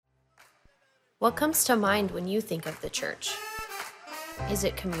What comes to mind when you think of the church? Is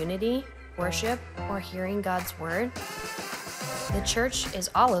it community, worship, or hearing God's word? The church is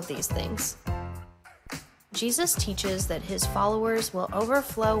all of these things. Jesus teaches that his followers will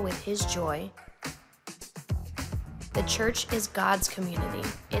overflow with his joy. The church is God's community.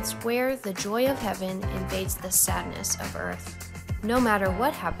 It's where the joy of heaven invades the sadness of earth, no matter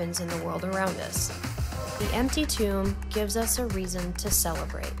what happens in the world around us. The empty tomb gives us a reason to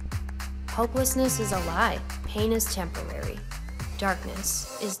celebrate. Hopelessness is a lie. Pain is temporary.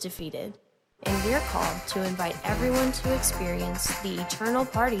 Darkness is defeated. And we're called to invite everyone to experience the eternal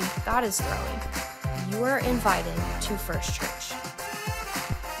party God is throwing. You are invited to First Church.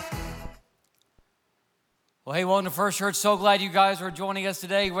 Well, hey, welcome to First Church. So glad you guys are joining us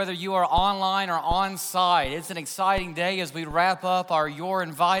today, whether you are online or on-site. It's an exciting day as we wrap up our You're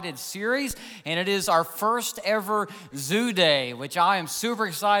Invited series, and it is our first ever Zoo Day, which I am super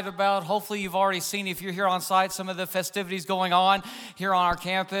excited about. Hopefully you've already seen, if you're here on-site, some of the festivities going on here on our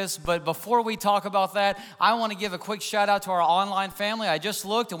campus. But before we talk about that, I want to give a quick shout-out to our online family. I just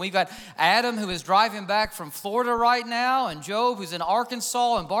looked, and we've got Adam, who is driving back from Florida right now, and Job, who's in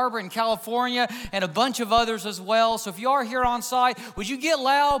Arkansas, and Barbara in California, and a bunch of others as well. So if you are here on site, would you get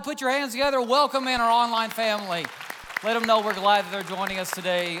loud, put your hands together, welcome in our online family. Let them know we're glad that they're joining us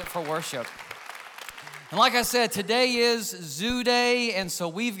today for worship. And like I said, today is Zoo Day, and so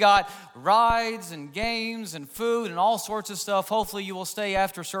we've got rides and games and food and all sorts of stuff. Hopefully you will stay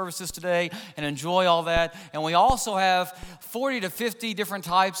after services today and enjoy all that. And we also have 40 to 50 different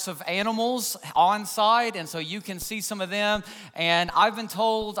types of animals on site, and so you can see some of them. And I've been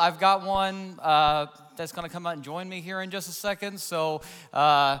told I've got one that's going to come out and join me here in just a second. So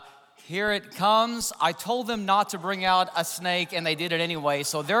here it comes. I told them not to bring out a snake, and they did it anyway.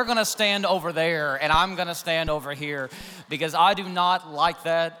 So they're going to stand over there, and I'm going to stand over here because I do not like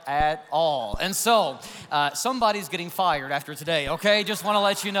that at all. And so somebody's getting fired after today, okay? Just want to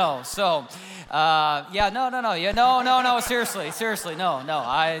let you know. So, seriously, no.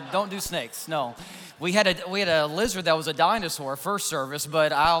 I don't do snakes, no. We had a lizard that was a dinosaur first service,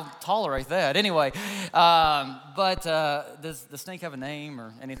 but I'll tolerate that. Anyway, does the snake have a name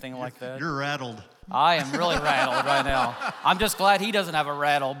or anything like that? You're rattled. I am really rattled right now. I'm just glad he doesn't have a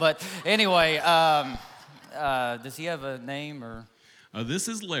rattle. But anyway, does he have a name or? This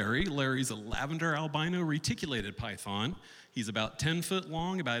is Larry. Larry's a lavender albino reticulated python. He's about 10 foot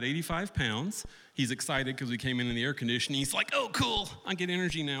long, about 85 pounds. He's excited because we came in the air conditioning. He's like, oh, cool. I get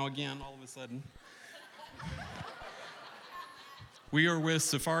energy now again all of a sudden. We are with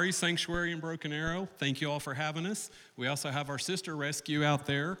Safari Sanctuary in Broken Arrow. Thank you all for having us. We also have our sister rescue out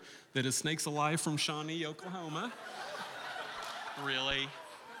there that is Snakes Alive from Shawnee, Oklahoma. Really?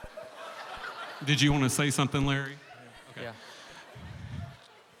 Did you want to say something, Larry? Okay. Yeah.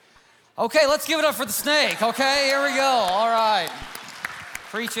 Okay, let's give it up for the snake. Okay, here we go. All right.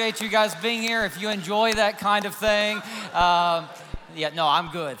 Appreciate you guys being here. If you enjoy that kind of thing. I'm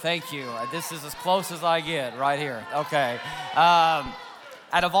good. Thank you. This is as close as I get right here. Okay. Out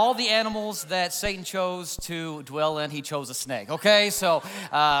of all the animals that Satan chose to dwell in, he chose a snake. Okay? So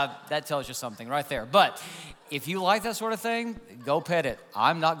that tells you something right there. But if you like that sort of thing, go pet it.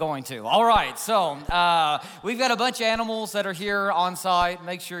 I'm not going to. All right. So we've got a bunch of animals that are here on site.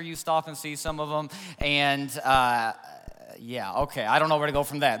 Make sure you stop and see some of them. And I don't know where to go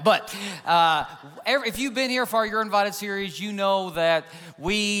from that. But if you've been here for our You're Invited series, you know that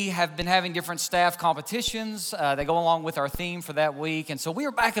we have been having different staff competitions that go along with our theme for that week. And so we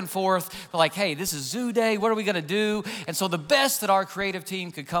were back and forth. We're like, hey, this is Zoo Day. What are we going to do? And so the best that our creative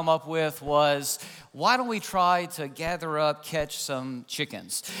team could come up with was, why don't we try to catch some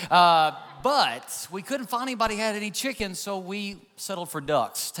chickens? But we couldn't find anybody who had any chickens, so we settled for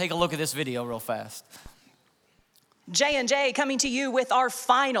ducks. Take a look at this video real fast. J&J coming to you with our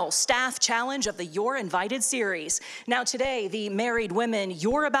final staff challenge of the You're Invited series. Now today, the married women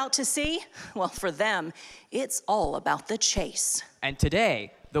you're about to see, well, for them, it's all about the chase. And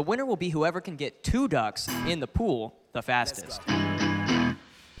today, the winner will be whoever can get 2 ducks in the pool the fastest.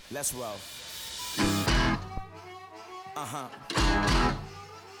 Let's roll.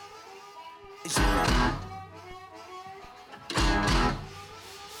 It's your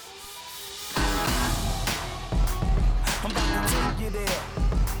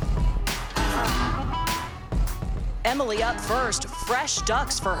Emily up first, fresh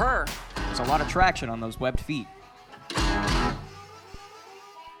ducks for her. There's a lot of traction on those webbed feet.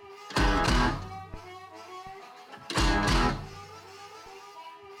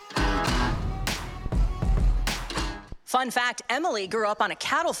 Fun fact, Emily grew up on a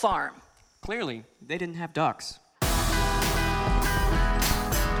cattle farm. Clearly, they didn't have ducks.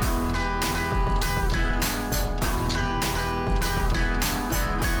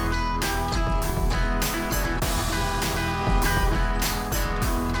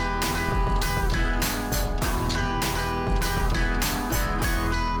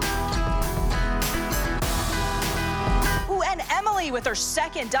 Haley with her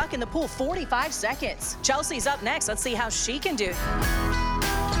second duck in the pool, 45 seconds. Chelsea's up next. Let's see how she can do.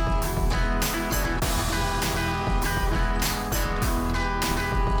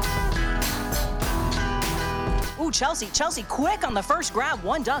 Ooh, Chelsea quick on the first grab.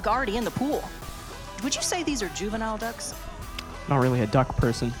 One duck already in the pool. Would you say these are juvenile ducks? Not really a duck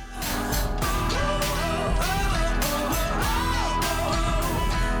person.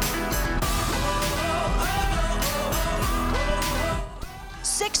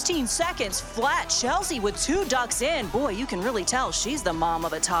 16 seconds flat. Chelsea with 2 ducks in. Boy, you can really tell she's the mom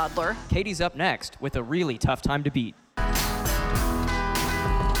of a toddler. Katie's up next with a really tough time to beat.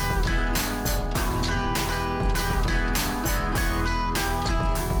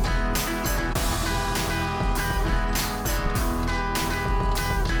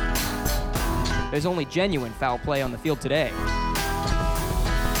 There's only genuine foul play on the field today.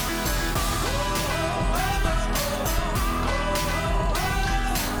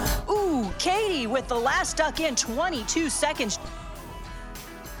 Katie with the last duck in, 22 seconds.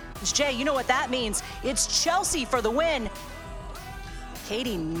 Jay, you know what that means. It's Chelsea for the win.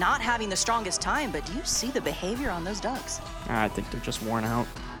 Katie not having the strongest time, but do you see the behavior on those ducks? I think they're just worn out.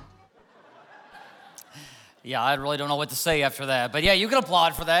 Yeah, I really don't know what to say after that. But yeah, you can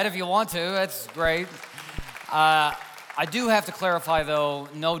applaud for that if you want to. That's great. I do have to clarify, though,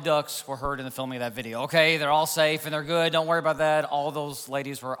 no ducks were hurt in the filming of that video, okay? They're all safe and they're good. Don't worry about that. All those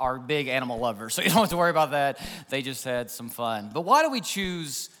ladies are big animal lovers, so you don't have to worry about that. They just had some fun. But why do we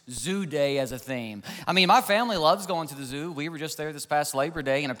choose Zoo Day as a theme? I mean, my family loves going to the zoo. We were just there this past Labor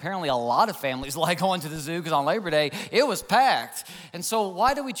Day, and apparently a lot of families like going to the zoo because on Labor Day, it was packed. And so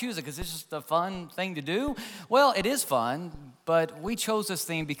why do we choose it? Because it's just a fun thing to do? Well, it is fun. But we chose this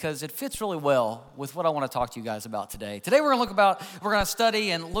theme because it fits really well with what I want to talk to you guys about today. Today we're going to study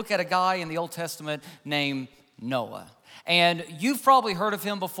and look at a guy in the Old Testament named Noah. And you've probably heard of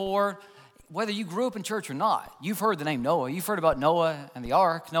him before, whether you grew up in church or not. You've heard the name Noah. You've heard about Noah and the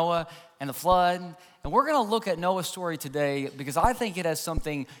ark, Noah and the flood. And we're going to look at Noah's story today because I think it has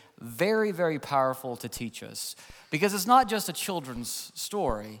something very, very powerful to teach us. Because it's not just a children's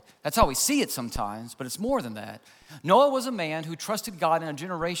story. That's how we see it sometimes, but it's more than that. Noah was a man who trusted God in a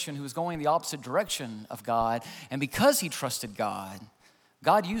generation who was going the opposite direction of God. And because he trusted God,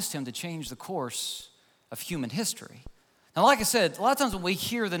 God used him to change the course of human history. Now, like I said, a lot of times when we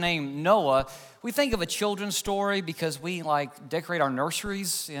hear the name Noah, we think of a children's story because we decorate our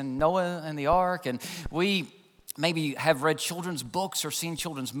nurseries in Noah and the ark, and we maybe have read children's books or seen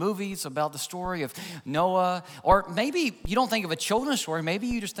children's movies about the story of Noah. Or maybe you don't think of a children's story, maybe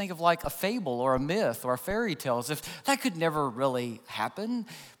you just think of like a fable or a myth or a fairy tale, as if that could never really happen.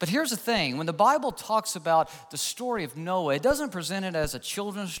 But here's the thing, when the Bible talks about the story of Noah, it doesn't present it as a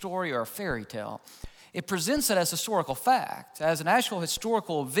children's story or a fairy tale. It presents it as historical fact, as an actual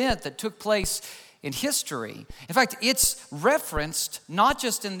historical event that took place in history. In fact, it's referenced not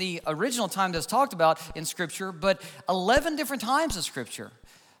just in the original time that's talked about in Scripture, but 11 different times in Scripture.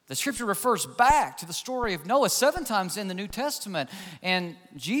 The Scripture refers back to the story of Noah 7 times in the New Testament, and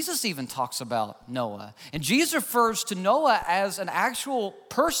Jesus even talks about Noah. And Jesus refers to Noah as an actual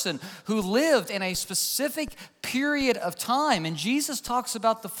person who lived in a specific period of time. And Jesus talks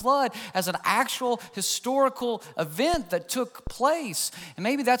about the flood as an actual historical event that took place. And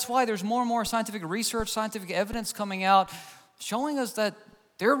maybe that's why there's more and more scientific research, scientific evidence coming out showing us that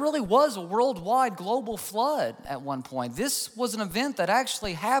there really was a worldwide global flood at one point. This was an event that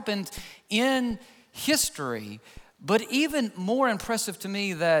actually happened in history. But even more impressive to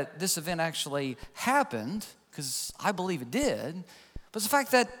me that this event actually happened, because I believe it did, was the fact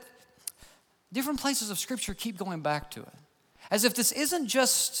that different places of Scripture keep going back to it. As if this isn't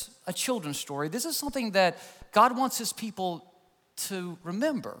just a children's story, this is something that God wants His people to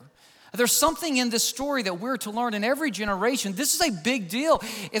remember. There's something in this story that we're to learn in every generation. This is a big deal.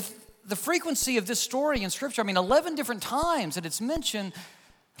 If the frequency of this story in Scripture, 11 different times that it's mentioned,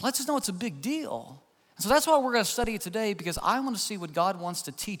 lets us know it's a big deal. And so that's why we're going to study it today, because I want to see what God wants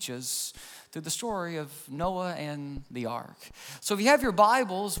to teach us through the story of Noah and the ark. So if you have your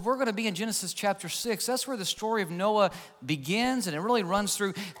Bibles, we're going to be in Genesis chapter 6. That's where the story of Noah begins, and it really runs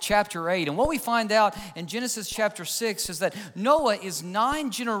through chapter 8. And what we find out in Genesis chapter 6 is that Noah is 9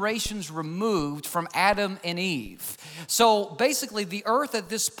 generations removed from Adam and Eve. So basically, the earth at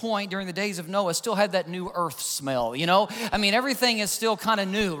this point during the days of Noah still had that new earth smell, Everything is still kind of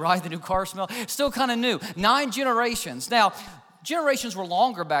new, right? The new car smell, still kind of new. 9 generations. Now, generations were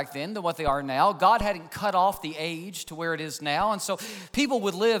longer back then than what they are now. God hadn't cut off the age to where it is now. And so people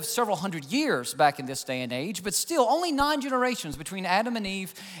would live several hundred years back in this day and age. But still, only 9 generations between Adam and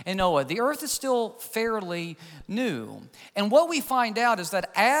Eve and Noah. The earth is still fairly new. And what we find out is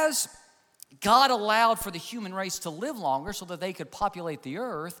that as God allowed for the human race to live longer so that they could populate the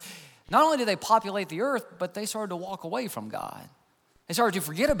earth, not only did they populate the earth, but they started to walk away from God. They started to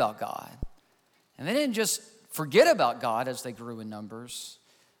forget about God. And they didn't just forget about God as they grew in numbers.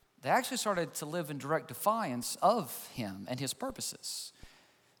 They actually started to live in direct defiance of him and his purposes.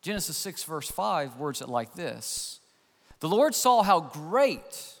 Genesis 6 verse 5 words it like this: "The Lord saw how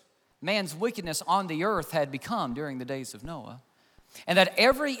great man's wickedness on the earth had become during the days of Noah, and that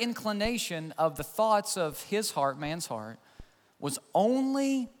every inclination of the thoughts of his heart, man's heart, was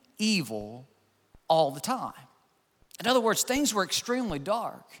only evil all the time." In other words, things were extremely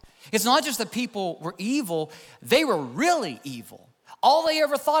dark. It's not just that people were evil, they were really evil. All they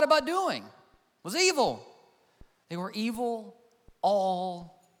ever thought about doing was evil. They were evil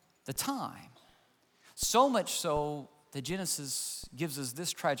all the time. So much so that Genesis gives us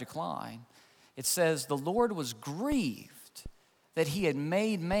this tragic line. It says, "The Lord was grieved that he had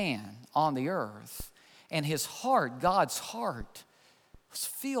made man on the earth, and his heart, God's heart, was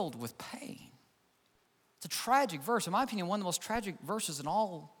filled with pain." It's a tragic verse. In my opinion, one of the most tragic verses in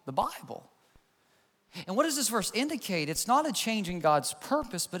all the Bible. And what does this verse indicate? It's not a change in God's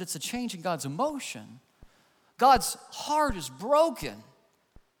purpose, but it's a change in God's emotion. God's heart is broken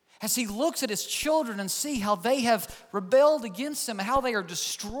as he looks at his children and see how they have rebelled against him and how they are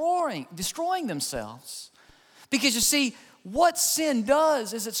destroying themselves. Because you see, what sin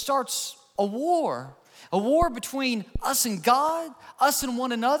does is it starts a war between us and God, us and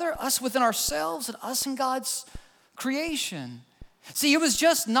one another, us within ourselves, and us and God's creation. See, it was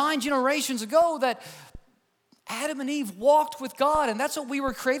just 9 generations ago that Adam and Eve walked with God, and that's what we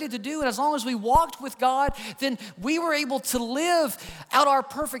were created to do. And as long as we walked with God, then we were able to live out our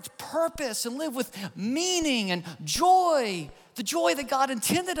perfect purpose and live with meaning and joy, the joy that God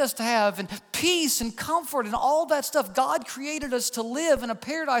intended us to have, and peace and comfort and all that stuff. God created us to live in a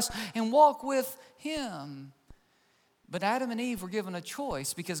paradise and walk with him. But Adam and Eve were given a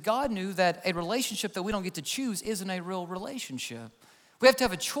choice because God knew that a relationship that we don't get to choose isn't a real relationship. We have to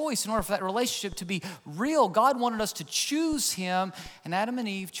have a choice in order for that relationship to be real. God wanted us to choose him, and Adam and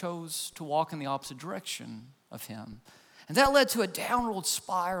Eve chose to walk in the opposite direction of him. And that led to a downward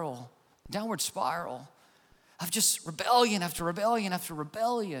spiral of just rebellion after rebellion after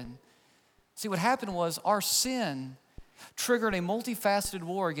rebellion. See, what happened was our sin triggered a multifaceted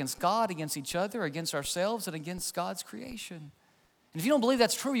war against God, against each other, against ourselves, and against God's creation. And if you don't believe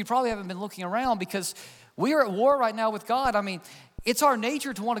that's true, you probably haven't been looking around, because we are at war right now with God. I mean, it's our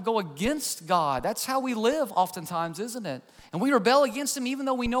nature to want to go against God. That's how we live oftentimes, isn't it? And we rebel against him even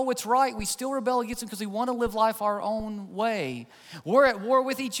though we know what's right. We still rebel against him because we want to live life our own way. We're at war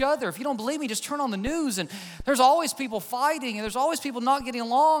with each other. If you don't believe me, just turn on the news, and there's always people fighting, and there's always people not getting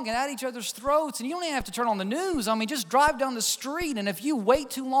along and at each other's throats. And you don't even have to turn on the news. I mean, just drive down the street, and if you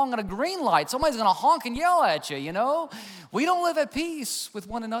wait too long at a green light, somebody's going to honk and yell at you, you know? We don't live at peace with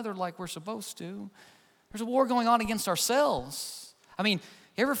one another like we're supposed to. There's a war going on against ourselves. I mean,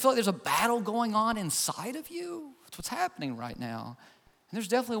 you ever feel like there's a battle going on inside of you? That's what's happening right now. And there's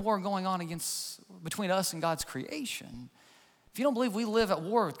definitely a war going on between us and God's creation. If you don't believe we live at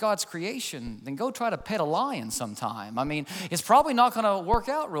war with God's creation, then go try to pet a lion sometime. I mean, it's probably not going to work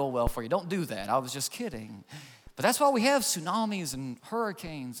out real well for you. Don't do that. I was just kidding. But that's why we have tsunamis and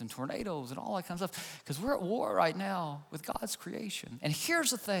hurricanes and tornadoes and all that kind of stuff, because we're at war right now with God's creation. And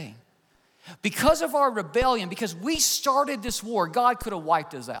here's the thing. Because of our rebellion, because we started this war, God could have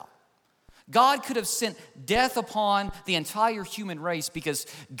wiped us out. God could have sent death upon the entire human race, because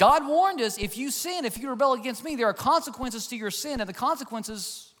God warned us, if you sin, if you rebel against me, there are consequences to your sin, and the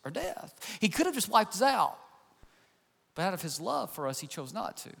consequences are death. He could have just wiped us out. But out of his love for us, he chose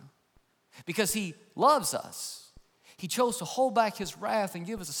not to. Because he loves us, he chose to hold back his wrath and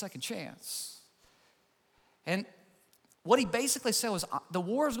give us a second chance. And what he basically said was, the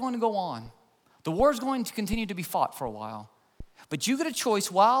war is going to go on. The war is going to continue to be fought for a while. But you get a choice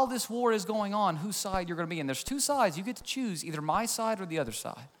while this war is going on, whose side you're going to be in. There's 2 sides. You get to choose either my side or the other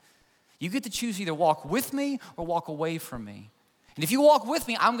side. You get to choose either walk with me or walk away from me. And if you walk with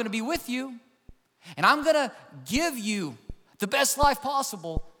me, I'm going to be with you. And I'm going to give you the best life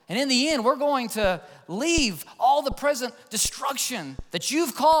possible. And in the end, we're going to leave all the present destruction that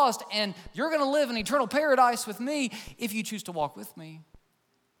you've caused, and you're going to live in eternal paradise with me if you choose to walk with me.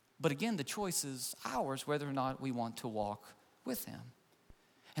 But again, the choice is ours whether or not we want to walk with him.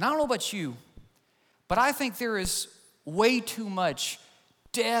 And I don't know about you, but I think there is way too much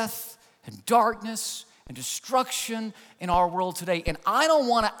death and darkness and destruction in our world today. And I don't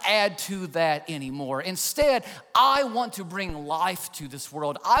want to add to that anymore. Instead, I want to bring life to this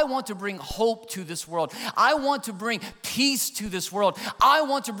world. I want to bring hope to this world. I want to bring peace to this world. I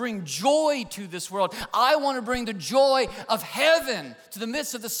want to bring joy to this world. I want to bring the joy of heaven to the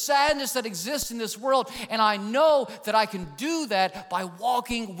midst of the sadness that exists in this world. And I know that I can do that by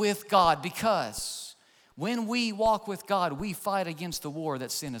walking with God, because when we walk with God, we fight against the war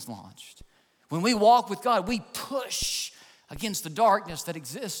that sin has launched. When we walk with God, we push against the darkness that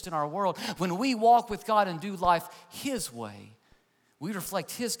exists in our world. When we walk with God and do life His way, we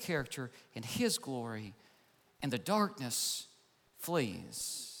reflect His character and His glory, and the darkness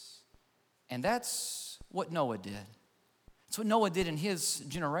flees. And that's what Noah did. That's what Noah did in his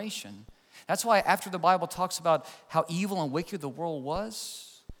generation. That's why after the Bible talks about how evil and wicked the world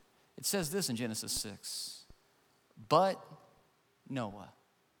was, it says this in Genesis 6, but Noah.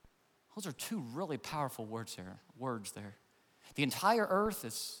 Those are two really powerful words there. The entire earth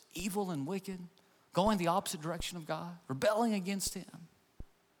is evil and wicked, going the opposite direction of God, rebelling against Him.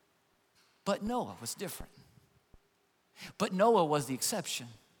 But Noah was different. But Noah was the exception.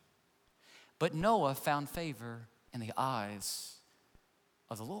 But Noah found favor in the eyes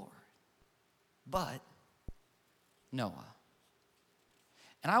of the Lord. But Noah.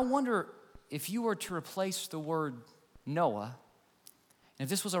 And I wonder if you were to replace the word Noah, and if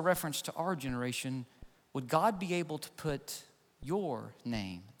this was a reference to our generation, would God be able to put your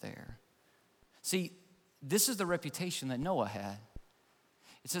name there? See, this is the reputation that Noah had.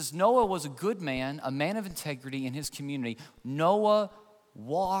 It says Noah was a good man, a man of integrity in his community. Noah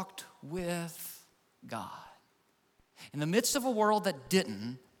walked with God. In the midst of a world that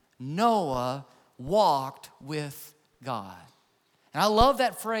didn't, Noah walked with God. And I love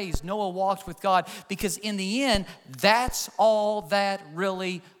that phrase, Noah walked with God, because in the end, that's all that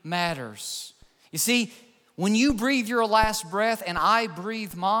really matters. You see, when you breathe your last breath and I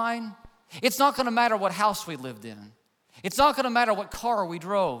breathe mine, it's not going to matter what house we lived in. It's not going to matter what car we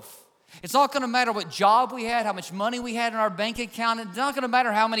drove. It's not going to matter what job we had, how much money we had in our bank account. It's not going to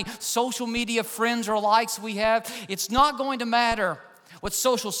matter how many social media friends or likes we have. It's not going to matter what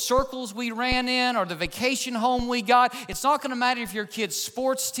social circles we ran in or the vacation home we got. It's not going to matter if your kid's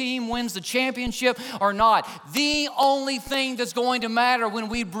sports team wins the championship or not. The only thing that's going to matter when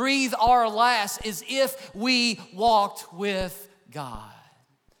we breathe our last is if we walked with God.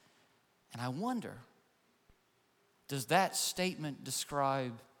 And I wonder, does that statement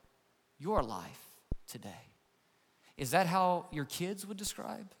describe your life today? Is that how your kids would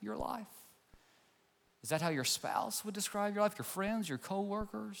describe your life? Is that how your spouse would describe your life, your friends, your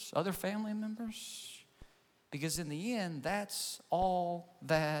coworkers, other family members? Because in the end, that's all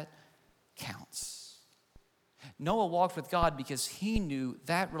that counts. Noah walked with God because he knew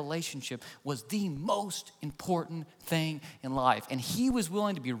that relationship was the most important thing in life. And he was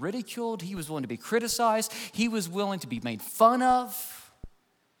willing to be ridiculed. He was willing to be criticized. He was willing to be made fun of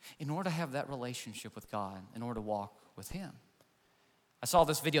in order to have that relationship with God, in order to walk with Him. I saw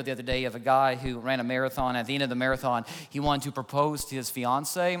this video the other day of a guy who ran a marathon. At the end of the marathon, he wanted to propose to his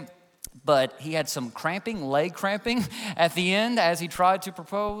fiancée, but he had some leg cramping at the end as he tried to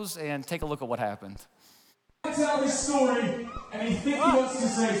propose. And take a look at what happened. I tell this story, and he thinks he wants to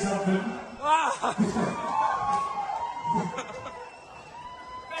say something.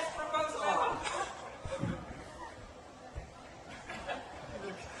 Best proposal ever.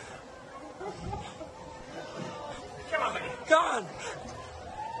 Come on, buddy. Go on.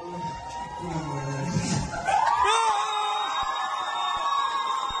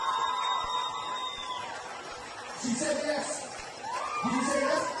 She said yes. Did you say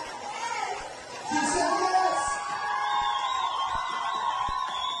yes? She said yes.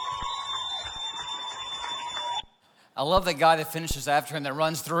 I love that guy that finishes after him, that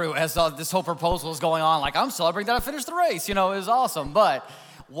runs through as this whole proposal is going on. Like, I'm celebrating that I finished the race. You know, it was awesome. But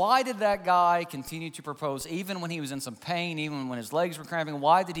why did that guy continue to propose even when he was in some pain, even when his legs were cramping?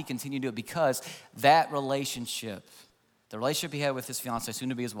 Why did he continue to do it? Because that relationship, the relationship he had with his fiancée, soon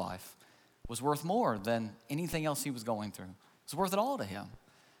to be his wife, was worth more than anything else he was going through. It was worth it all to him.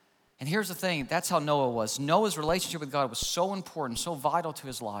 And here's the thing, that's how Noah was. Noah's relationship with God was so important, so vital to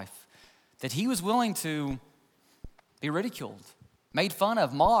his life, that he was willing to be ridiculed, made fun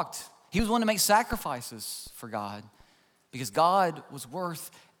of, mocked. He was willing to make sacrifices for God because God was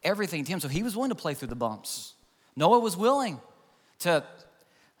worth everything to him. So he was willing to play through the bumps. Noah was willing to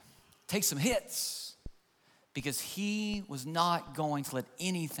take some hits because he was not going to let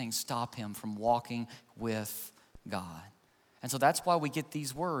anything stop him from walking with God. And so that's why we get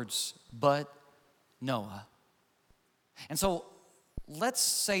these words, but Noah. And so let's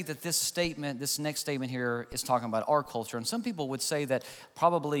say that this next statement here is talking about our culture. And some people would say that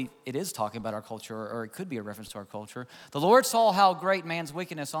probably it is talking about our culture, or it could be a reference to our culture. The Lord saw how great man's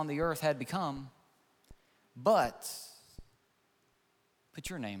wickedness on the earth had become, but, put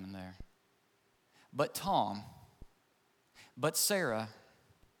your name in there, but Tom, but Sarah,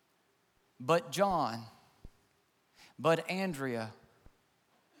 but John, but Andrea,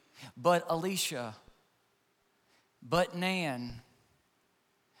 but Alicia, but Nan,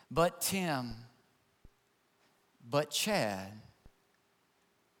 but Tim, but Chad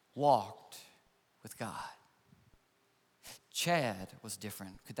walked with God. Chad was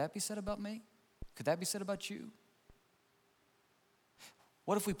different. Could that be said about me? Could that be said about you?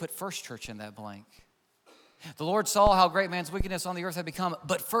 What if we put First Church in that blank? The Lord saw how great man's wickedness on the earth had become,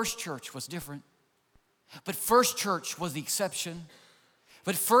 but First Church was different. But First Church was the exception.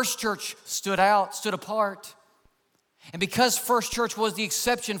 But First Church stood out, stood apart. And because First Church was the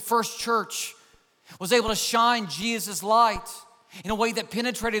exception, First Church was able to shine Jesus' light in a way that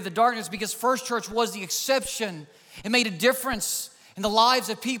penetrated the darkness. Because First Church was the exception, it made a difference in the lives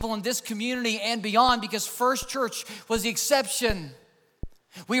of people in this community and beyond. Because First Church was the exception,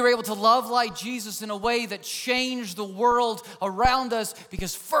 we were able to love like Jesus in a way that changed the world around us.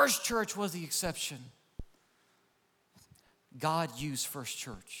 Because First Church was the exception. God used First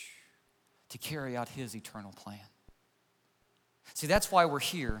Church to carry out His eternal plan. See, that's why we're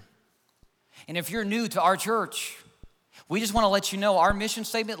here. And if you're new to our church, we just want to let you know our mission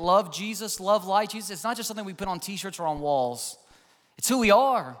statement, love Jesus, love like Jesus, it's not just something we put on t-shirts or on walls. It's who we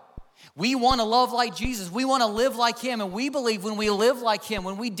are. We want to love like Jesus. We want to live like Him. And we believe when we live like Him,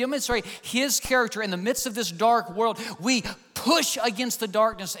 when we demonstrate His character in the midst of this dark world, we push against the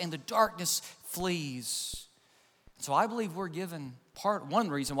darkness and the darkness flees. So I believe we're given one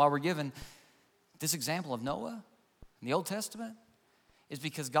reason why we're given this example of Noah in the Old Testament is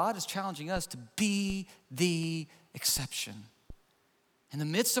because God is challenging us to be the exception. In the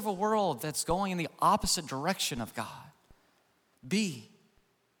midst of a world that's going in the opposite direction of God, be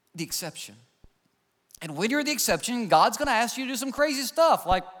the exception. And when you're the exception, God's going to ask you to do some crazy stuff.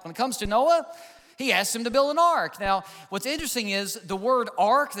 Like when it comes to Noah, He asked him to build an ark. Now, what's interesting is the word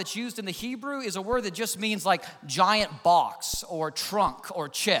ark that's used in the Hebrew is a word that just means like giant box or trunk or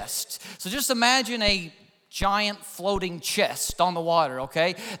chest. So just imagine a giant floating chest on the water,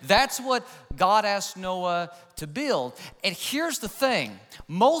 okay? That's what God asked Noah to build. And here's the thing.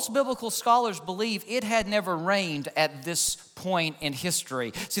 Most biblical scholars believe it had never rained at this point in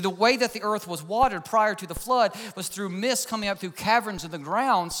history. See, the way that the earth was watered prior to the flood was through mist coming up through caverns in the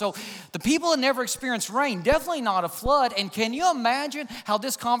ground. So the people had never experienced rain, definitely not a flood. And can you imagine how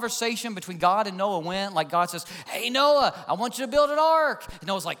this conversation between God and Noah went? Like God says, hey, Noah, I want you to build an ark. And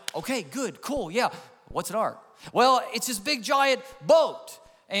Noah's like, okay, good, cool, yeah. What's an ark? Well, it's this big giant boat.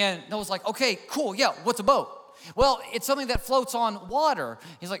 And Noah's like, okay, cool, yeah, what's a boat? Well, it's something that floats on water.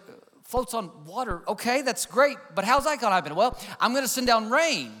 He's like, floats on water, okay, that's great, but how's that gonna happen? Well, I'm gonna send down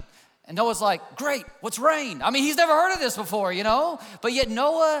rain. And Noah's like, great, what's rain? I mean, he's never heard of this before, you know? But yet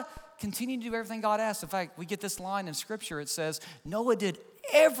Noah continued to do everything God asked. In fact, we get this line in Scripture. It says, Noah did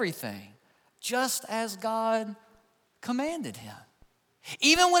everything just as God commanded him.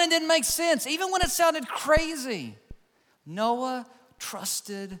 Even when it didn't make sense, even when it sounded crazy, Noah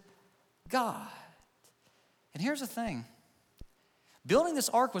trusted God. And here's the thing. Building this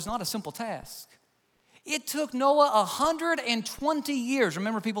ark was not a simple task. It took Noah 120 years.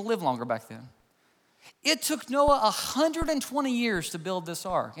 Remember, people lived longer back then. It took Noah 120 years to build this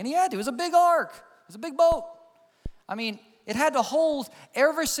ark. And he had to. It was a big ark. It was a big boat. I mean, it had to hold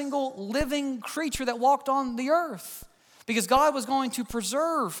every single living creature that walked on the earth. Because God was going to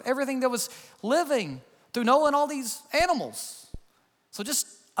preserve everything that was living through Noah and all these animals. So just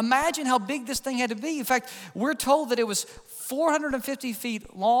imagine how big this thing had to be. In fact, we're told that it was 450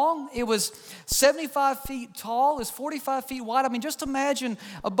 feet long. It was 75 feet tall. It was 45 feet wide. I mean, just imagine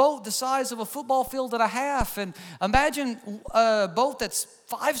a boat the size of a football field and a half. And imagine a boat that's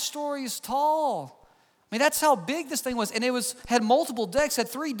 5 stories tall. I mean, that's how big this thing was. And it had multiple decks, had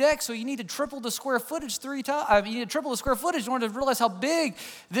 3 decks, so you needed triple the square footage 3 times. You needed triple the square footage in order to realize how big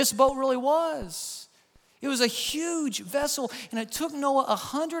this boat really was. It was a huge vessel, and it took Noah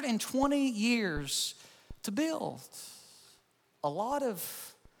 120 years to build. A lot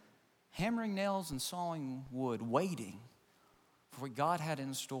of hammering nails and sawing wood, waiting for what God had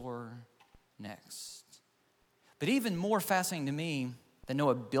in store next. But even more fascinating to me than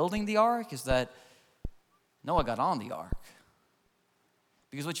Noah building the ark is that Noah got on the ark.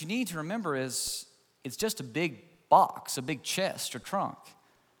 Because what you need to remember is it's just a big box, a big chest or trunk.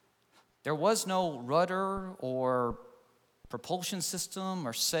 There was no rudder or propulsion system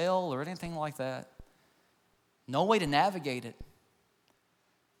or sail or anything like that. No way to navigate it.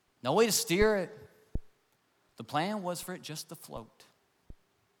 No way to steer it. The plan was for it just to float.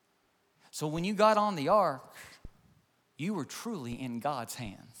 So when you got on the ark, you were truly in God's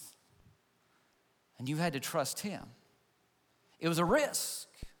hands. And you had to trust him. It was a risk.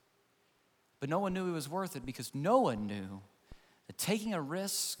 But no one knew it was worth it because no one knew that taking a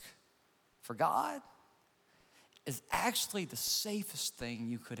risk for God is actually the safest thing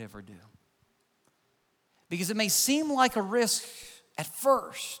you could ever do. Because it may seem like a risk at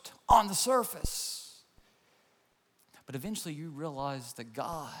first on the surface, but eventually you realize that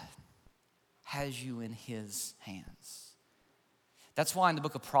God has you in his hands. That's why in the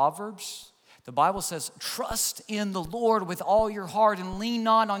book of Proverbs, the Bible says, trust in the Lord with all your heart and lean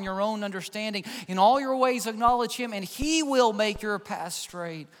not on your own understanding. In all your ways acknowledge him and he will make your path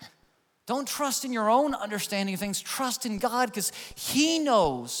straight. Don't trust in your own understanding of things. Trust in God because he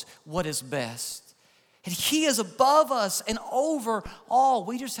knows what is best. And he is above us and over all.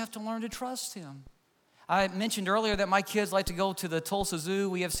 We just have to learn to trust him. I mentioned earlier that my kids like to go to the Tulsa Zoo.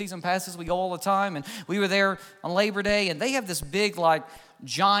 We have season passes. We go all the time. And we were there on Labor Day. And they have this big,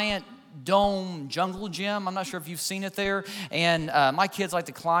 giant dome jungle gym. I'm not sure if you've seen it there. And my kids like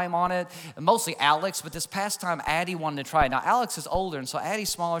to climb on it. Mostly Alex. But this past time, Addie wanted to try it. Now, Alex is older. And so Addie's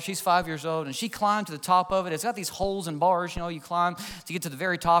smaller. She's 5 years old. And she climbed to the top of it. It's got these holes and bars. You climb to get to the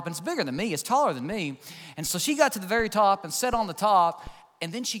very top. And it's bigger than me. It's taller than me. And so she got to the very top and sat on the top.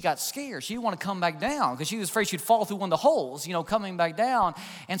 And then she got scared. She didn't want to come back down because she was afraid she'd fall through one of the holes, coming back down.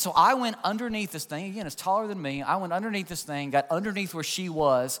 And so I went underneath this thing. Again, it's taller than me. I went underneath this thing, got underneath where she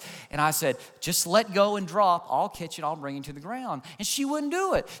was, and I said, just let go and drop. I'll catch it. I'll bring it to the ground. And she wouldn't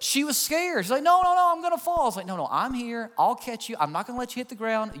do it. She was scared. She's like, no, I'm going to fall. I was like, no, I'm here. I'll catch you. I'm not going to let you hit the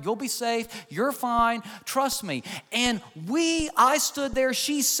ground. You'll be safe. You're fine. Trust me. And I stood there.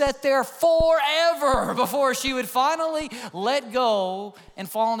 She sat there forever before she would finally let go and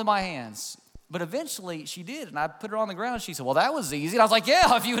fall into my hands. But eventually she did, and I put her on the ground, and she said, well, that was easy. And I was like,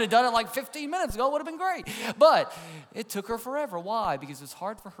 yeah, if you would have done it 15 minutes ago, it would have been great. But it took her forever. Why? Because it's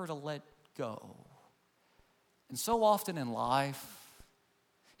hard for her to let go. And so often in life,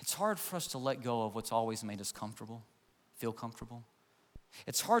 it's hard for us to let go of what's always made us comfortable, feel comfortable.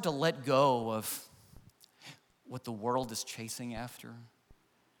 It's hard to let go of what the world is chasing after.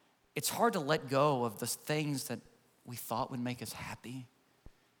 It's hard to let go of the things that we thought would make us happy.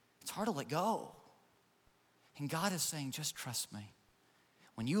 It's hard to let go. And God is saying, just trust me.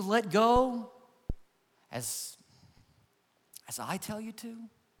 When you let go, as I tell you to,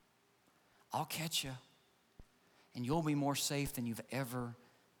 I'll catch you. And you'll be more safe than you've ever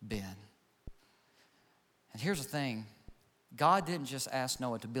been. And here's the thing. God didn't just ask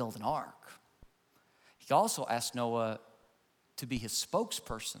Noah to build an ark. He also asked Noah to be his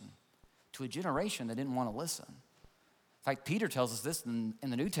spokesperson to a generation that didn't want to listen. In fact, Peter tells us this in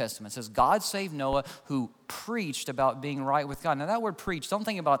the New Testament. It says, God saved Noah who preached about being right with God. Now, that word preach, don't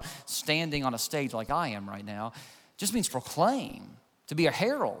think about standing on a stage like I am right now. It just means proclaim, to be a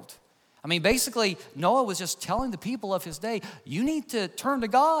herald. I mean, basically, Noah was just telling the people of his day, you need to turn to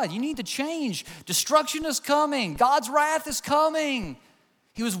God. You need to change. Destruction is coming. God's wrath is coming.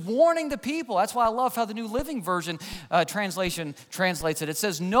 He was warning the people. That's why I love how the New Living Version translation translates it. It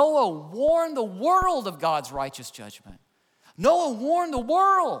says, Noah warned the world of God's righteous judgment. Noah warned the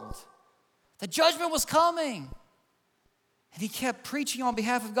world that judgment was coming. And he kept preaching on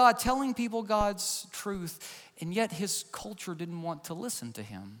behalf of God, telling people God's truth, and yet his culture didn't want to listen to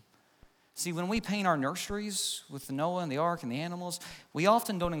him. See, when we paint our nurseries with the Noah and the ark and the animals, we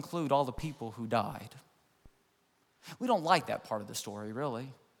often don't include all the people who died. We don't like that part of the story, really.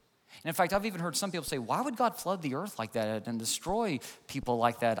 And in fact, I've even heard some people say, why would God flood the earth like that and destroy people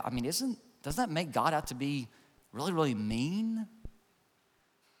like that? I mean, doesn't that make God out to be really, really mean?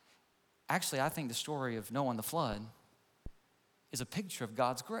 Actually, I think the story of Noah and the flood is a picture of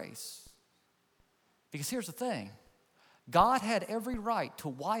God's grace. Because here's the thing. God had every right to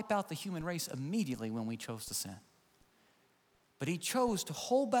wipe out the human race immediately when we chose to sin. But he chose to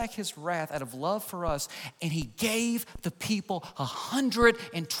hold back his wrath out of love for us, and he gave the people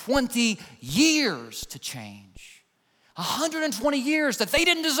 120 years to change. 120 years that they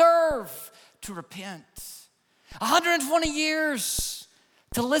didn't deserve to repent. 120 years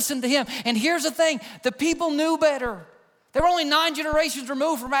to listen to him. And here's the thing, the people knew better. They were only 9 generations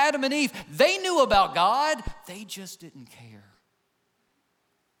removed from Adam and Eve. They knew about God. They just didn't care.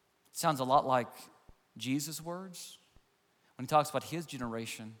 It sounds a lot like Jesus' words when he talks about his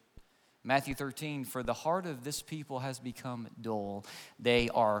generation. Matthew 13, for the heart of this people has become dull. They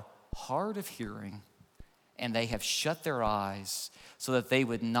are hard of hearing and they have shut their eyes so that they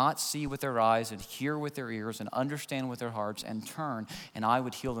would not see with their eyes and hear with their ears and understand with their hearts and turn, and I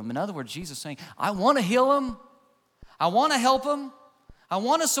would heal them. In other words, Jesus is saying, I want to heal them. I want to help them. I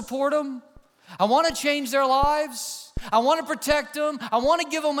want to support them. I want to change their lives. I want to protect them. I want to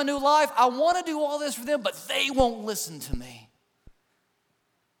give them a new life. I want to do all this for them, but they won't listen to me.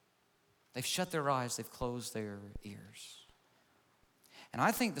 They've shut their eyes. They've closed their ears. And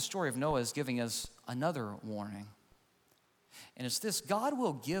I think the story of Noah is giving us another warning. And it's this: God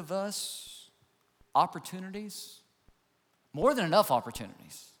will give us opportunities, more than enough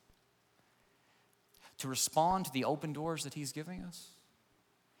opportunities, to respond to the open doors that He's giving us.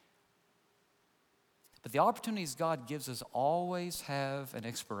 But the opportunities God gives us always have an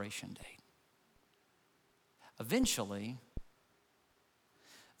expiration date. Eventually,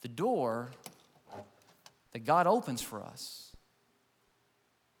 the door that God opens for us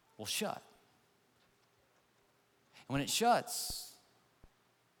will shut. And when it shuts,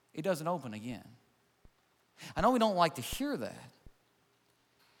 it doesn't open again. I know we don't like to hear that,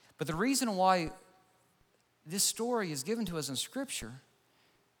 but the reason why this story is given to us in Scripture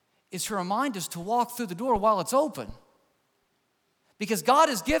is to remind us to walk through the door while it's open. Because God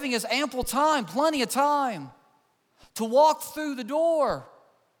is giving us ample time, plenty of time, to walk through the door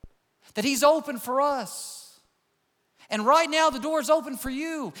that He's opened for us. And right now, the door is open for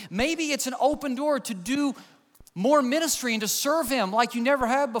you. Maybe it's an open door to do more ministry and to serve Him like you never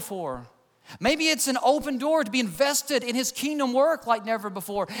have before. Maybe it's an open door to be invested in His kingdom work like never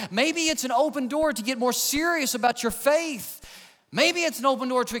before. Maybe it's an open door to get more serious about your faith. Maybe it's an open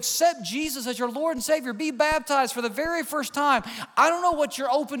door to accept Jesus as your Lord and Savior, be baptized for the very first time. I don't know what your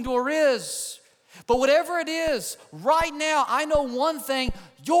open door is, but whatever it is, right now, I know one thing: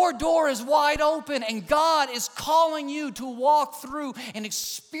 your door is wide open, and God is calling you to walk through and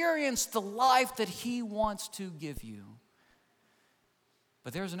experience the life that He wants to give you.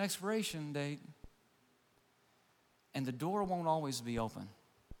 But there's an expiration date, and the door won't always be open.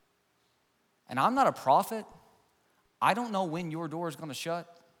 And I'm not a prophet. I don't know when your door is going to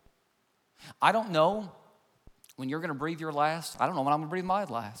shut. I don't know when you're going to breathe your last. I don't know when I'm going to breathe my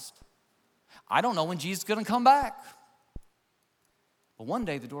last. I don't know when Jesus is going to come back. But one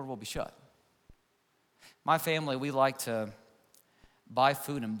day the door will be shut. My family, we like to buy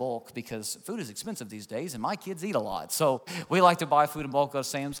food in bulk because food is expensive these days and my kids eat a lot. So we like to buy food in bulk, go to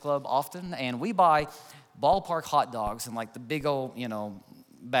Sam's Club often, and we buy ballpark hot dogs in like the big old,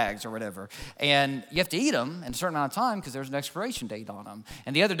 bags or whatever. And you have to eat them in a certain amount of time because there's an expiration date on them.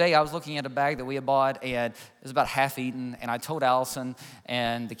 And the other day I was looking at a bag that we had bought and it was about half eaten. And I told Allison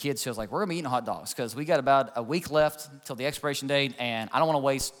and the kids, she was like, we're going to be eating hot dogs because we got about a week left till the expiration date and I don't want to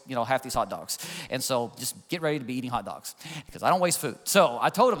waste, half these hot dogs. And so just get ready to be eating hot dogs because I don't waste food. So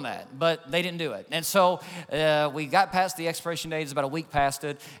I told them that, but they didn't do it. And so we got past the expiration date. It's about a week past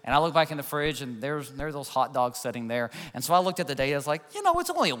it. And I looked back in the fridge and there's those hot dogs sitting there. And so I looked at the date. I was like,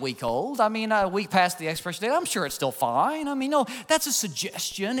 it's only a week old. I mean, a week past the expiration date, I'm sure it's still fine. I mean, no, that's a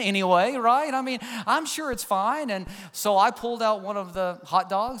suggestion anyway, right? I mean, I'm sure it's fine. And so I pulled out one of the hot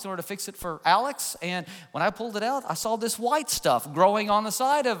dogs in order to fix it for Alex. And when I pulled it out, I saw this white stuff growing on the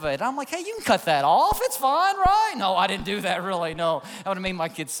side of it. I'm like, hey, you can cut that off. It's fine, right? No, I didn't do that really. No, that would have made my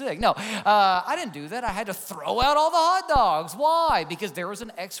kids sick. No, I didn't do that. I had to throw out all the hot dogs. Why? Because there was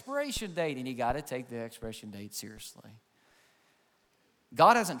an expiration date, and you got to take the expiration date seriously.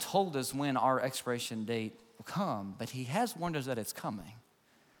 God hasn't told us when our expiration date will come, but He has warned us that it's coming.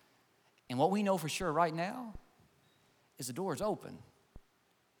 And what we know for sure right now is the door is open.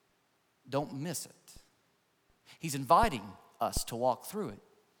 Don't miss it. He's inviting us to walk through it.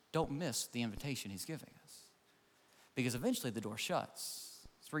 Don't miss the invitation He's giving us. Because eventually the door shuts.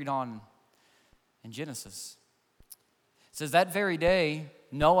 Let's read on in Genesis. It says, that very day,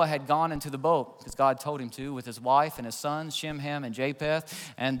 Noah had gone into the boat, because God told him to, with his wife and his sons, Shem, Ham, and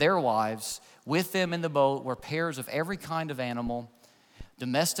Japheth, and their wives. With them in the boat were pairs of every kind of animal,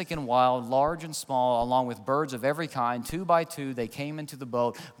 domestic and wild, large and small, along with birds of every kind. 2 by 2, they came into the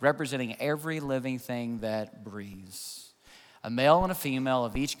boat, representing every living thing that breathes. A male and a female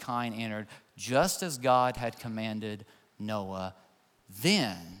of each kind entered, just as God had commanded Noah.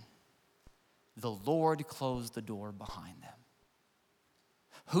 Then the Lord closed the door behind them.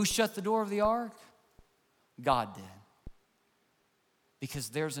 Who shut the door of the ark? God did. Because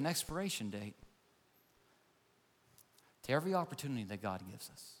there's an expiration date to every opportunity that God gives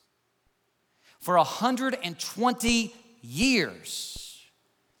us. For 120 years,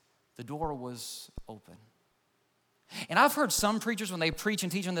 the door was open. And I've heard some preachers, when they preach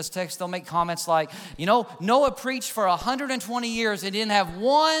and teach on this text, they'll make comments like, Noah preached for 120 years and didn't have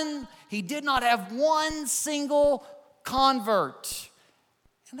one he did not have one single convert.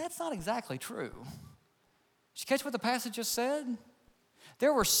 And that's not exactly true. Did you catch what the passage just said?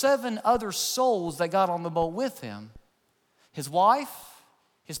 There were 7 other souls that got on the boat with him. His wife,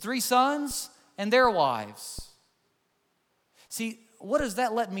 his 3 sons, and their wives. See, what does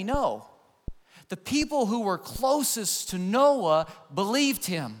that let me know? The people who were closest to Noah believed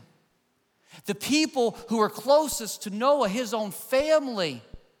him. The people who were closest to Noah, his own family,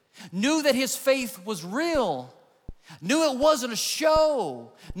 knew that his faith was real, knew it wasn't a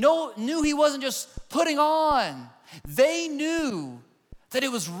show, knew he wasn't just putting on. They knew that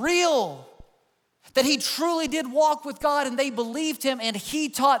it was real, that he truly did walk with God, and they believed him, and he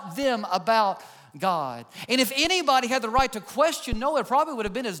taught them about God. And if anybody had the right to question Noah, it probably would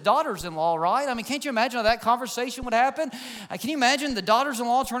have been his daughters-in-law, right? I mean, can't you imagine how that conversation would happen? Can you imagine the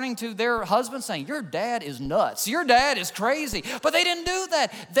daughters-in-law turning to their husband saying, your dad is nuts, your dad is crazy? But they didn't do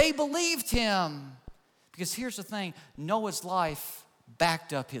that. They believed him. Because here's the thing, Noah's life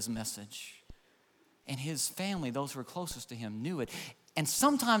backed up his message. And his family, those who were closest to him, knew it. And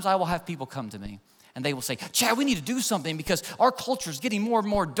sometimes I will have people come to me and they will say, Chad, we need to do something because our culture is getting more and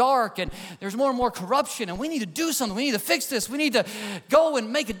more dark and there's more and more corruption and we need to do something. We need to fix this. We need to go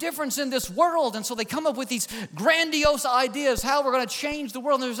and make a difference in this world. And so they come up with these grandiose ideas, how we're going to change the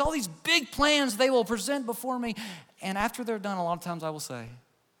world. And there's all these big plans they will present before me. And after they're done, a lot of times I will say,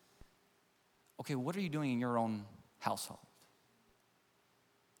 okay, what are you doing in your own household?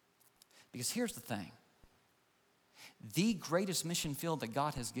 Because here's the thing. The greatest mission field that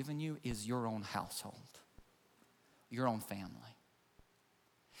God has given you is your own household, your own family.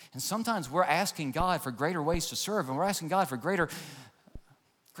 And sometimes we're asking God for greater ways to serve, and we're asking God for greater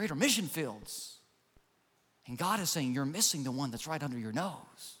mission fields. And God is saying, you're missing the one that's right under your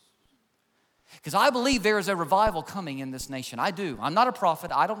nose. Because I believe there is a revival coming in this nation. I do. I'm not a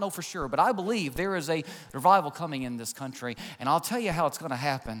prophet. I don't know for sure, but I believe there is a revival coming in this country. And I'll tell you how it's going to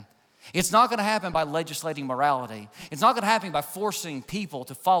happen. It's not going to happen by legislating morality. It's not going to happen by forcing people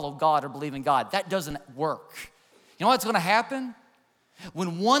to follow God or believe in God. That doesn't work. You know what's going to happen?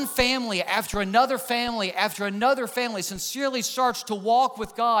 When one family after another family after another family sincerely starts to walk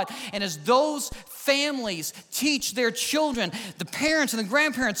with God, and as those families teach their children, the parents and the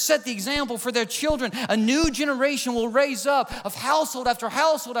grandparents set the example for their children, a new generation will raise up of household after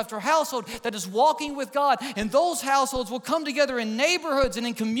household after household that is walking with God. And those households will come together in neighborhoods and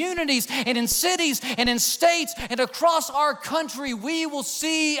in communities and in cities and in states and across our country. We will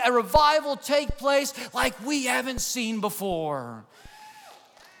see a revival take place like we haven't seen before.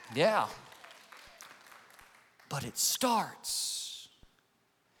 Yeah. But it starts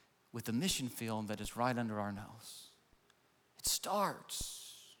with the mission field that is right under our nose. It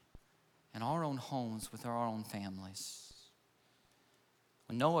starts in our own homes with our own families.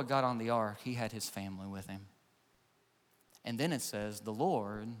 When Noah got on the ark, he had his family with him. And then it says, the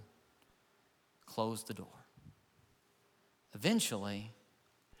Lord closed the door. Eventually,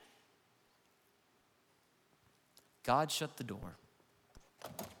 God shut the door.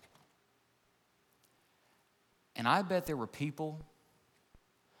 And I bet there were people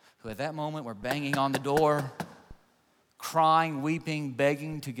who at that moment were banging on the door, crying, weeping,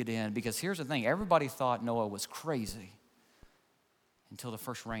 begging to get in. Because here's the thing, everybody thought Noah was crazy until the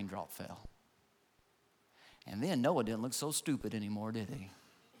first raindrop fell. And then Noah didn't look so stupid anymore, did he?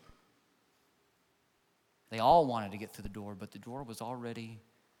 They all wanted to get through the door, but the door was already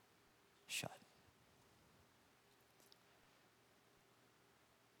shut.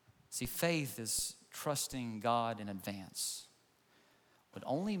 See, faith is trusting God in advance would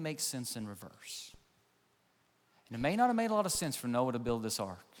only make sense in reverse. And it may not have made a lot of sense for Noah to build this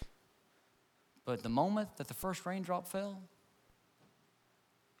ark, but the moment that the first raindrop fell,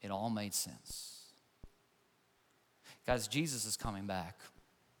 it all made sense. Guys, Jesus is coming back.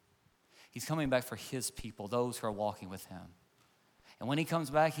 He's coming back for his people, those who are walking with him. And when he comes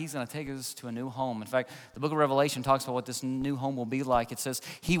back, he's going to take us to a new home. In fact, the book of Revelation talks about what this new home will be like. It says,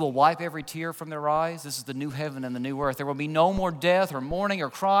 he will wipe every tear from their eyes. This is the new heaven and the new earth. There will be no more death or mourning or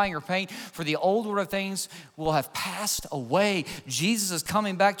crying or pain, for the old order of things will have passed away. Jesus is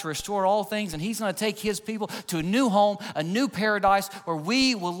coming back to restore all things, and he's going to take his people to a new home, a new paradise, where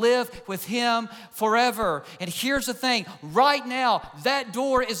we will live with him forever. And here's the thing. Right now, that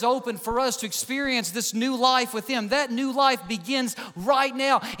door is open for us to experience this new life with him. That new life begins right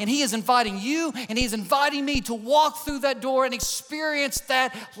now, and he is inviting you and he's inviting me to walk through that door and experience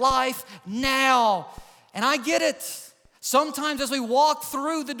that life now. And I get it. Sometimes as we walk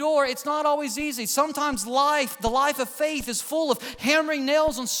through the door, it's not always easy. Sometimes the life of faith is full of hammering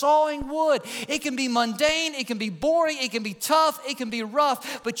nails and sawing wood. It can be mundane, it can be boring, it can be tough, it can be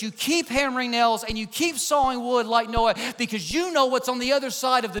rough, but you keep hammering nails and you keep sawing wood like Noah because you know what's on the other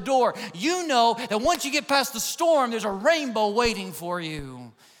side of the door. You know that once you get past the storm, there's a rainbow waiting for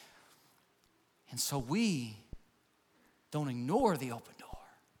you. And so we don't ignore the open door,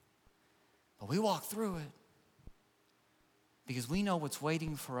 but we walk through it. Because we know what's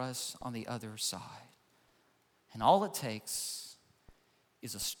waiting for us on the other side. And all it takes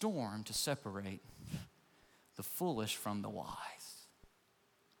is a storm to separate the foolish from the wise.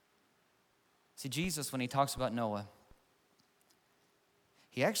 See, Jesus, when he talks about Noah,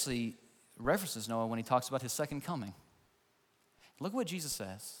 he actually references Noah when he talks about his second coming. Look what Jesus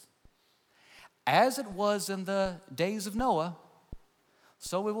says. As it was in the days of Noah,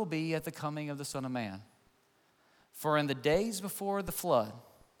 so it will be at the coming of the Son of Man. For in the days before the flood,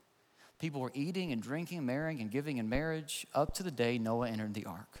 people were eating and drinking, marrying and giving in marriage up to the day Noah entered the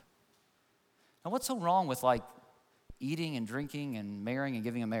ark. Now, what's so wrong with like eating and drinking and marrying and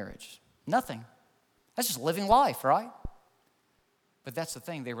giving in marriage? Nothing. That's just living life, right? But that's the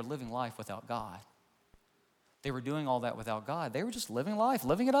thing. They were living life without God. They were doing all that without God. They were just living life,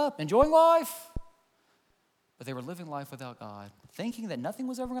 living it up, enjoying life. But they were living life without God, thinking that nothing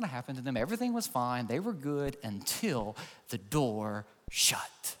was ever going to happen to them. Everything was fine. They were good until the door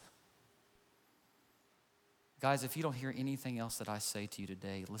shut. Guys, if you don't hear anything else that I say to you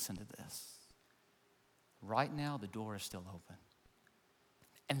today, listen to this. Right now, the door is still open.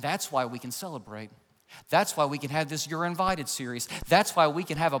 And that's why we can celebrate. That's why we can have this You're Invited series. That's why we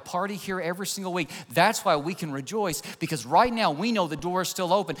can have a party here every single week. That's why we can rejoice, because right now we know the door is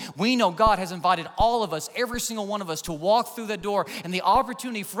still open. We know God has invited all of us, every single one of us, to walk through that door, and the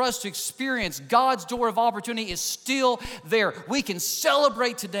opportunity for us to experience God's door of opportunity is still there. We can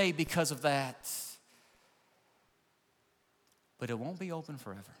celebrate today because of that. But it won't be open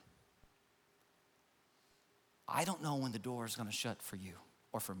forever. I don't know when the door is going to shut for you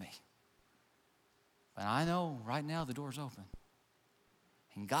or for me. But I know right now the door's open.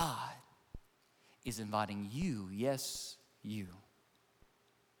 And God is inviting you, yes, you,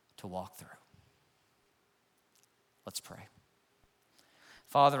 to walk through. Let's pray.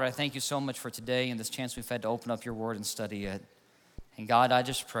 Father, I thank you so much for today and this chance we've had to open up your word and study it. And God, I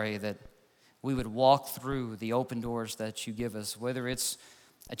just pray that we would walk through the open doors that you give us, whether it's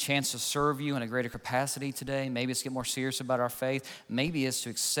a chance to serve you in a greater capacity today. Maybe it's to get more serious about our faith. Maybe it's to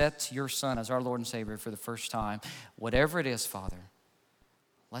accept your Son as our Lord and Savior for the first time. Whatever it is, Father,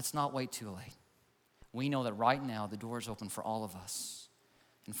 let's not wait too late. We know that right now the door is open for all of us.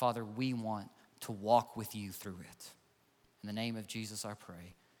 And Father, we want to walk with you through it. In the name of Jesus, I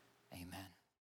pray. Amen.